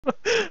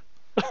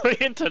We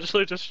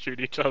intentionally just shoot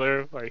each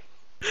other, like,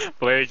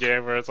 play a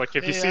game where it's like,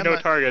 if you see no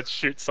targets,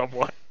 shoot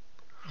someone.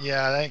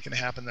 Yeah, that ain't gonna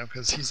happen though,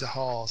 because he's a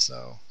Hall,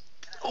 so.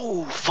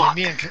 Oh, fuck!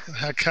 Me and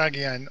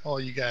Hakagi and all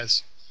you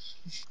guys.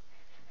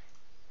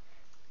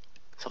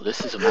 So this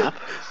is a map?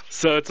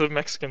 So it's a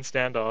Mexican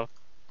standoff.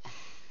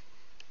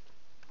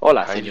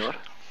 Hola, señor.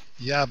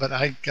 Yeah, but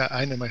I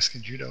know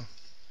Mexican judo.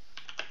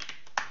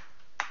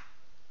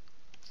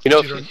 You know,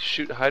 if you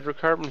shoot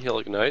hydrocarbon, he'll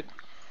ignite.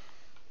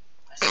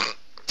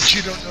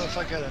 You don't know if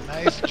I got a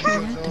knife, you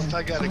don't know if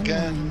I got a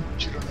gun,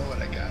 you don't know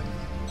what I got.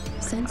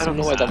 I don't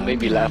know why that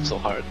made me laugh so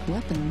hard.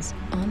 Weapons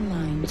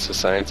online. It's a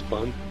science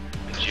pun.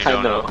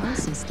 I know. All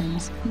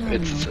systems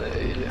It's.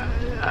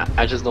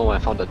 I just know I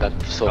found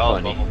that so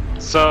funny.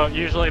 So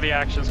usually the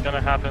action's gonna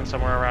happen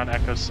somewhere around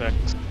Echo 6.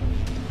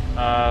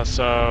 Our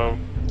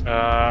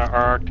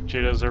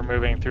judos are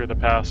moving through the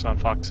pass on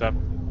Fox 7.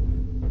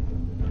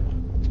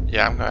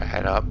 Yeah, I'm gonna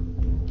head up.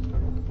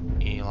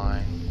 E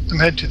line. I'm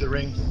heading to the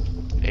ring.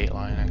 8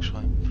 line,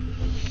 actually.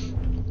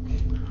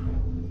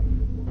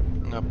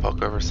 I'm gonna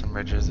poke over some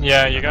ridges.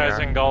 Yeah, you guys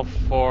in Gulf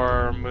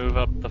 4 move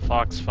up the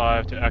Fox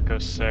 5 to Echo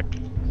 6.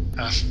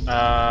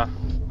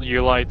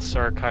 You lights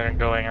are kind of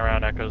going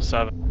around Echo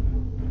 7.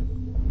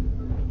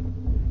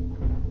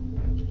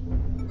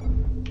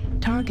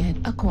 Target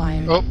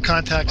acquired. Oh,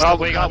 contact. Oh,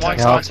 we got one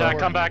contact.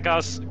 Come back to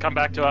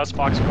us,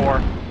 Fox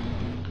 4.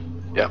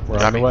 Yep,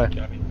 we're on the way.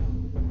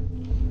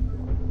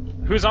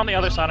 Who's on the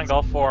other side in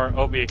Gulf 4?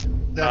 Obi.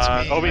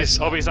 That's me.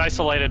 Obi's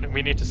isolated.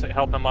 We need to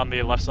help him on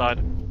the left side.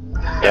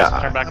 Yeah.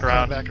 Turn back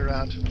around. Back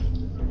around.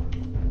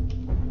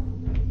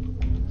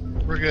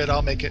 We're good.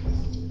 I'll make it.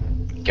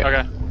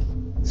 Okay.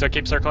 So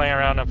keep circling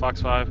around on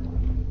Fox 5.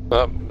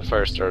 Oh, the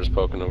fire star's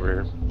poking over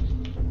here.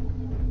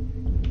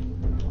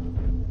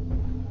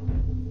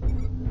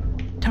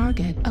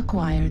 Target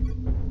acquired.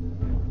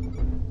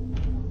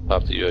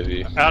 Pop the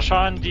UAV.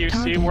 Ashon, do you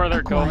see where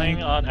they're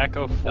going on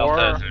Echo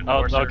 4?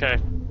 Oh, okay.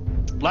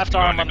 Left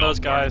arm on those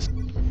guys.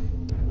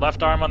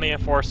 Left arm on the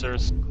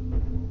enforcers.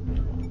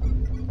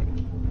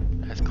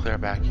 It's clear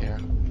back here.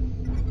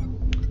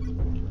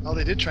 Oh,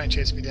 they did try and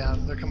chase me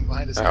down. They're coming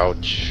behind us.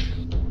 Ouch.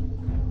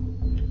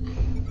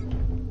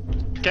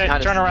 Okay,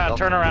 turn around.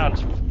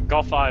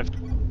 Gulf 5.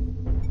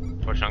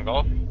 Push on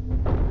Gulf.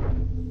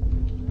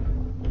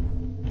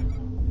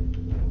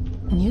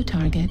 New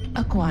target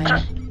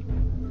acquired.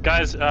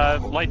 Guys,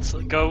 lights,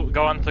 go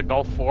on to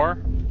Gulf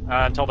 4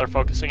 until they're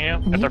focusing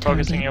you. If they're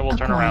focusing you, we'll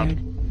turn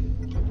around.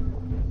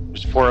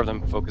 There's 4 of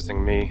them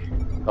focusing me.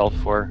 Gulf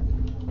 4.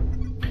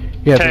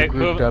 Yeah, they're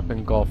grouped up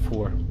in Gulf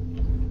 4.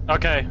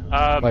 Okay,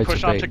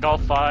 push on to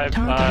Gulf 5.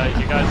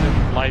 You guys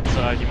in lights,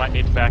 you might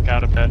need to back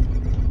out a bit.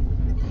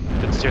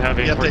 It's too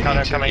heavy. Yep, We're kind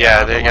of coming yeah,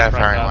 out they the got left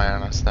firing right line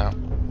on us now.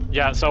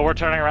 Yeah, so we're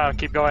turning around.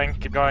 Keep going,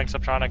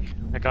 Subtronic.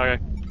 Okay.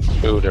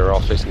 Ooh, they're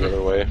all facing the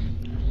other way.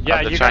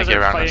 Yeah, you guys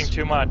are fighting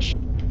too much.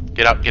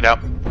 Get up. Yeah,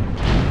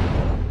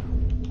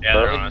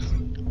 they're on us.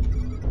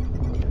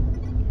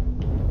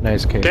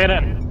 Nice,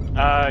 Kaden.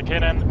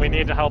 Kaden, we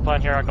need help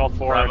on here on Gulf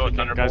 4. Bravo, if you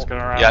can guys go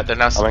around. Yeah, they're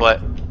now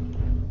split.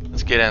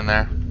 Let's get in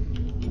there.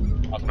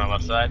 Off my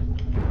left side.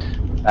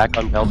 Back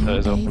on Delta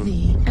is open.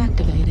 UAV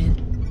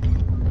activated.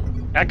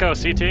 Echo,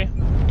 CT.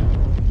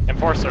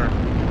 Enforcer.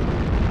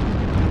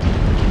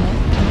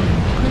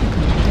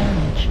 Critical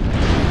damage.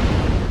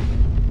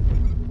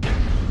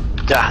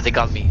 Ah, they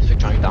got me. They're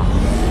trying down.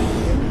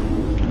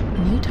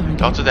 New target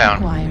Delta down.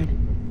 acquired.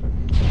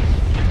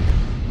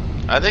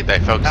 I think they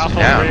focused Alpha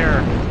down.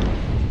 rear.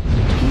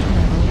 Heat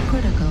level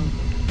critical.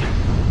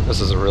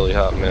 This is a really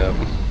hot map.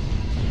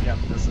 Yeah,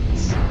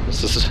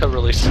 this is a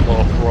really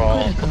slow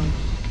crawl. Critical.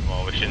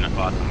 Well, we shouldn't have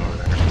fought them over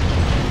there.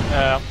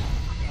 Yeah,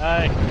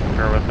 I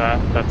concur with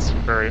that. That's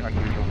very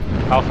unusual.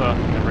 Alpha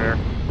in the rear.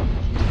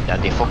 Yeah,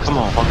 they focused the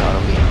fuck out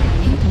of me.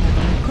 Heat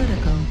level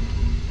critical.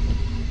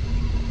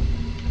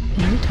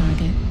 New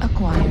target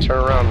acquired. Turn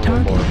around a little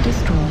Target more.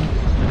 destroyed.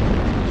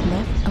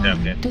 Left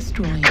arm okay.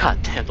 destroyed.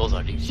 God damn, those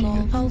are these.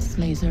 Small pulse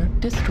laser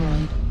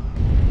destroyed.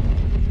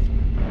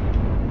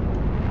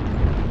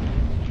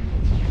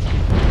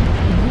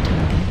 New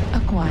target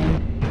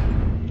acquired.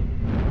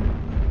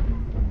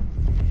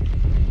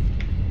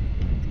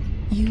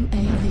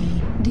 UAV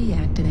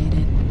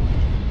deactivated.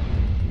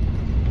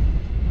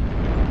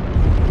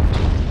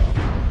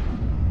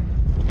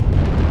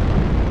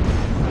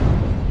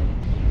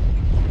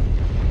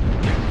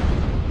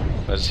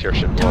 I just hear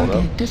shit blowing up.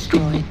 Target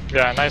destroyed.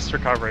 Yeah, nice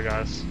recovery,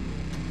 guys.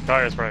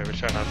 Guys, right, we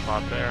shouldn't have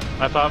fought there.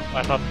 I thought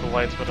the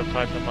lights would have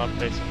tied them up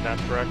facing that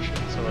direction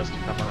so as to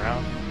come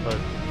around, but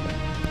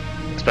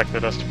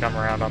expected us to come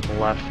around on the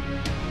left.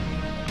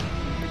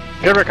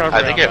 Good recovery.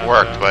 I think it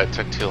worked, but it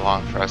took too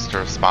long for us to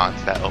respond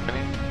to that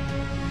opening.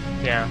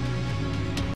 Yeah.